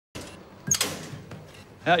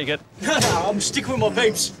Out you get. No, I'm sticking with my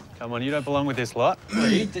peeps. Come on, you don't belong with this lot.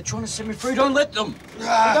 Hey, they're trying to set me free, don't let them. We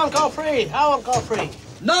don't go free. I won't go free.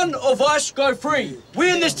 None of us go free.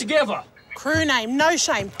 We're in this together. Crew name, no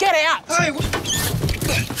shame. Get out. Hey,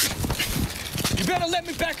 you better let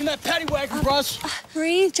me back in that paddy wagon, Russ.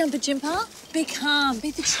 Breathe, Jumper Jimper. Be calm.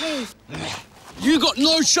 Be the chief. You got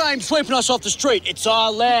no shame sweeping us off the street. It's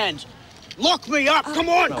our land. Lock me up, come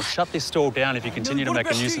on! Well, shut this stall down if you continue to make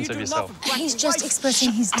a nuisance of yourself. He's just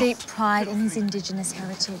expressing his deep pride in his Indigenous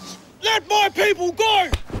heritage. Let my people go!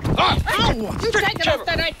 You take it off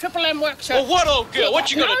that 8MMM workshop. Well, what, old girl? What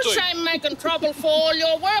you gonna do? No shame making trouble for all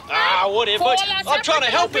your work, man. Whatever. I'm trying to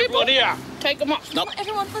help everyone here. Take them off. Come on,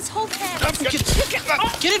 everyone, let's hold hands. Get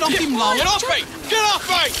it off him, Lola. Get off me! Get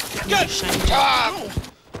off me!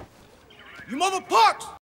 You mother pucks!